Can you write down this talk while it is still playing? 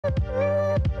White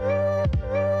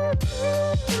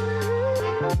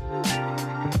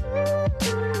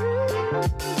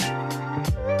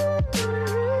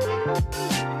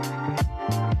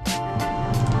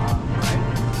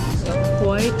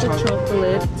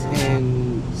chocolate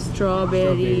and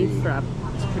strawberry frap.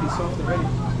 It's pretty soft already.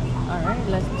 Alright,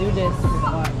 let's do this.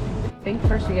 I think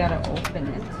first we gotta open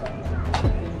it.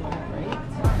 Right?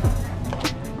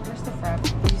 Where's the frap?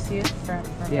 Do you see it? Frap.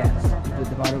 Yeah, at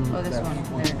the bottom. Oh, this one.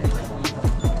 There it is.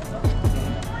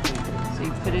 So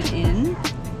you put it in,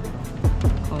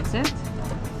 close it.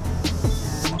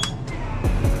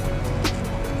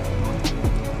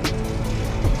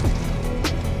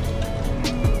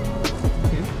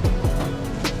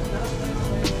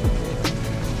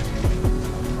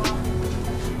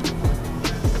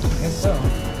 So,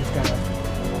 just gotta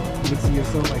mix it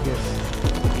yourself, I guess.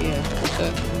 Yeah,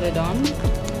 put the lid on.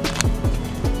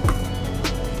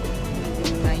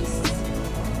 Nice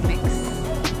mix.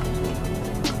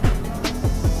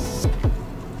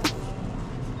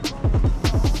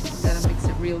 Gotta mix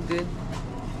it real good.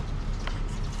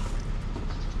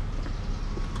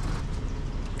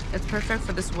 It's perfect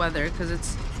for this weather because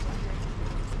it's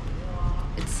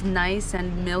nice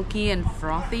and milky and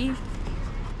frothy.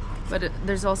 But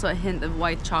there's also a hint of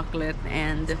white chocolate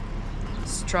and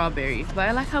strawberry. But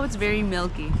I like how it's very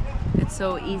milky. It's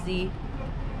so easy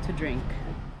to drink.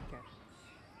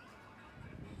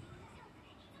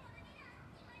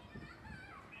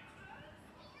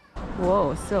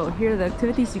 Whoa, so here are the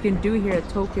activities you can do here at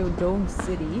Tokyo Dome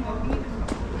City.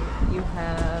 You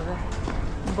have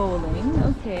bowling,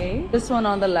 okay. This one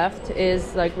on the left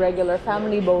is like regular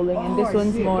family bowling, and this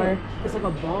one's more... It's like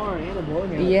a bar and a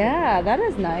bowling alley. Yeah, that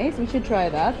is nice. We should try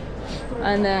that.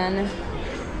 And then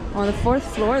on the 4th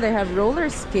floor, they have roller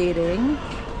skating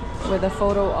with a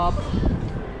photo op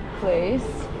place.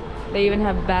 They even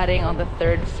have batting on the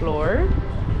 3rd floor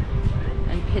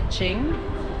and pitching,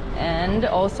 and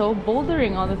also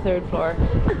bouldering on the 3rd floor.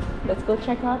 Let's go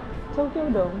check out Tokyo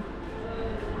Dome.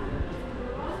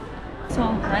 So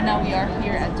right now we are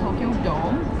here at Tokyo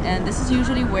Dome, and this is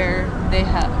usually where they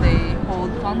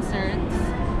hold concerts,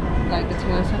 like the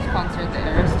Taylor Swift concert, the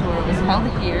Eras Tour was held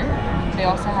here. They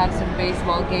also have some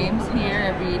baseball games here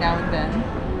every now and then.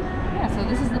 Yeah, so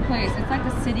this is the place. It's like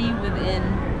a city within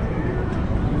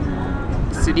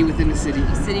a city within a city.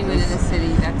 A city within a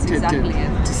city. That's exactly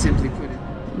it. To simply put it.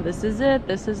 This is it.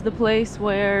 This is the place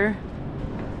where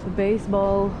the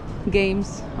baseball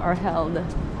games are held.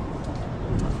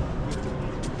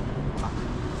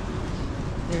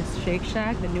 There's Shake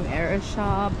Shack, the new Era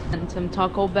shop, and some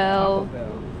Taco Bell.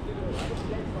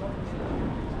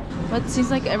 But it seems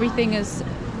like everything is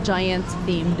Giant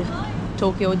themed.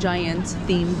 Tokyo Giant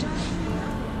themed.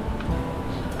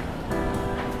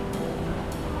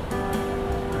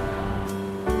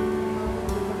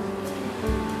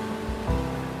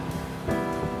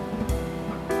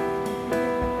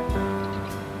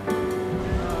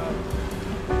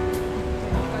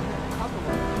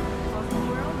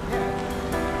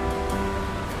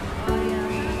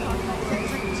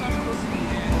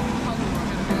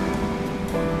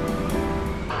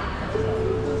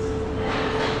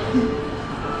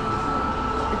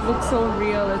 It looks so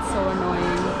real, it's so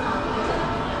annoying.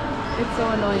 It's so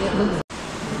annoying, it looks...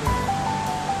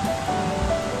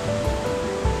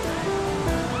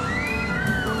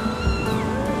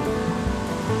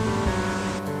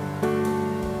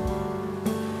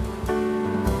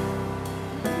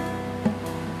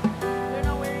 They're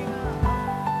not wearing a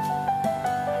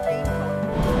raincoat.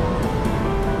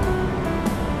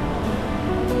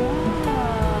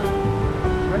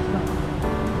 Restaurant.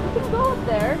 We can go up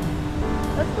there.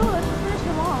 Let's go, let's finish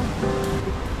them all.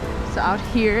 So out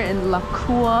here in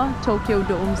Lakua, Tokyo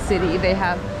Dome City, they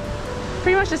have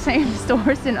pretty much the same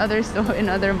stores in other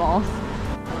malls.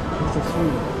 It's a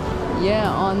food.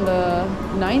 Yeah, on the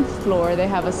 9th floor they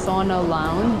have a sauna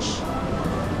lounge.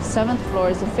 7th floor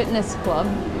is a fitness club.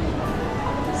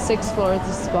 6th floor is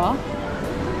a spa.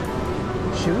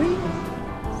 Should we?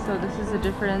 So this is a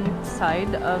different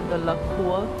side of the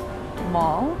Lakua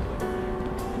Mall.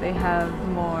 They have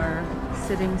more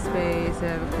sitting space, they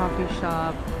have a coffee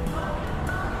shop.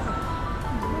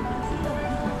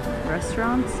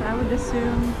 Restaurants, I would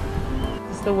assume.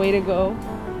 This is the way to go.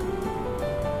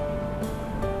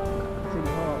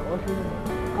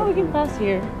 Oh, we can pass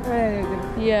here.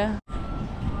 Yeah.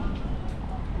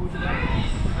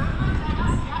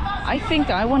 I think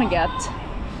I want to get...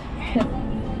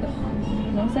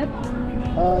 No set?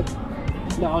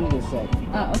 No, only the set.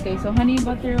 Ah, okay. So honey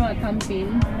butter wa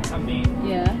tampin. Tampin?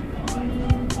 Yeah.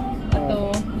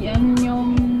 Ato,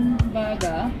 yamyom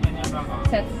baga.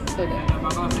 sets to them.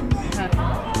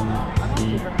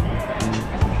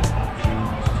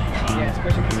 Yeah,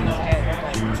 especially because his head.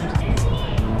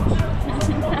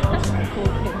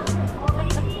 Cool kid.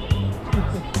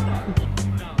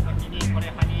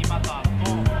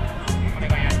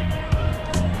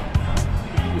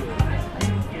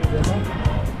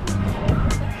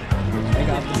 I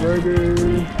got the burger.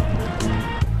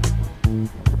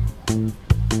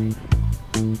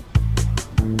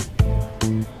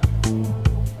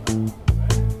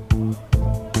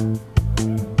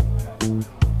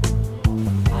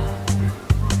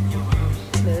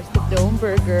 There's the dome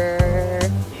burger.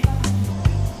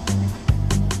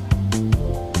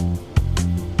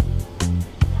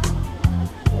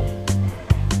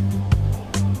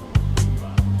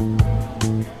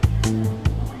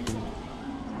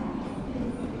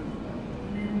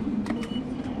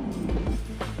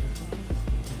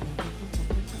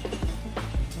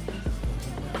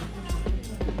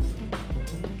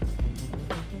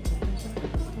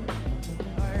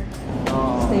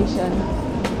 Station.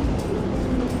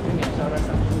 Ini sa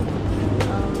orasan.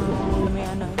 May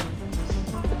ano.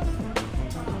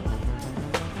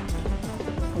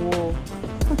 Wow.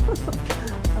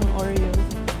 Ang Oreo.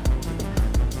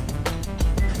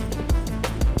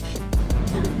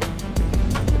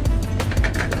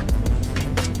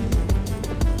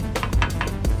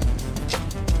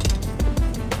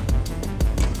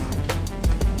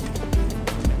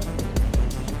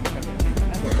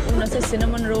 Nasa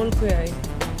cinnamon roll ko yay.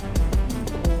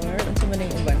 Or, ano sa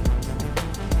maling uban?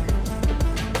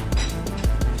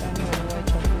 Cranberry white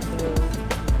chocolate roll.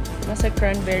 Nasa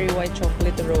cranberry white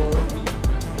chocolate roll.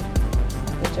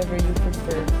 Whichever you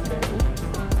prefer.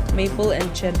 Maple and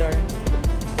cheddar.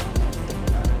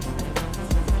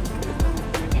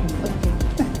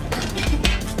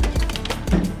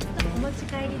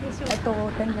 Ito,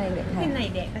 10 na hindi. 店内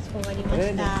でかしこまりま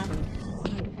した。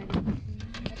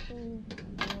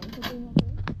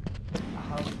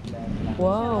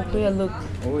 Wow, kuya, look.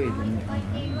 Uy, dami.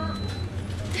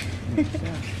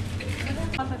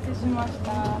 お待たせしまし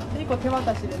た。1個手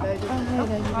渡しで大丈夫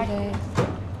ですか？はい。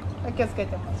気をつけ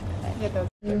てお待ちください。ありがとうご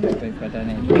ざいます。 Ito yung pata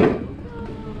na yun.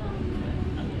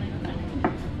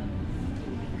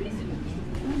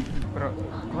 Pero,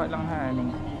 kuha lang ha,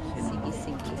 anong Sige.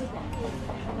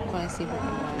 Kasi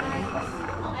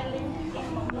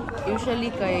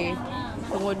usually kay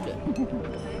tungod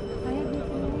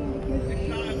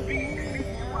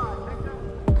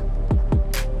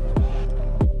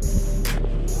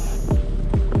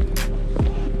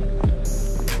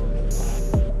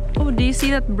Oh, do you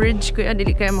see that bridge? Kuya,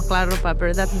 dili kaya maklaro pa,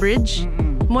 pero that bridge,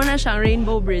 mo na siyang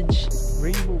Rainbow Bridge.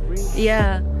 Rainbow Bridge.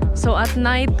 Yeah. So at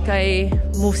night kay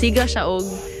musiga siya og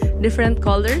different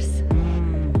colors.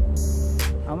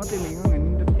 Amo tayo may nga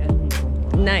nindot yan dito.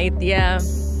 Night, yeah.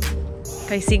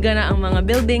 Kay siga na ang mga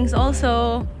buildings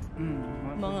also.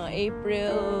 Mga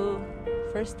April,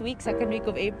 first week, second week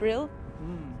of April.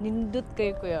 Nindot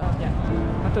kayo kuya. Yeah.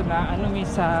 Ato na, ano may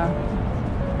sa...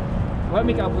 Wala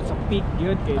may kaabot sa peak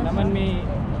yun. Kaya naman may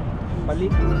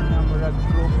balik na murag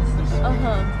group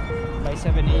by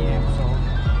 7 AM. So,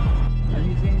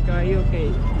 amazing kayo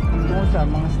kay mo sa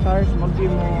mga stars,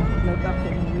 magdi mo light up sa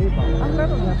mga wave. Ang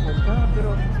laro na po ka,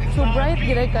 pero... So bright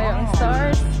gila kayo ang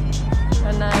stars.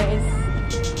 So nice.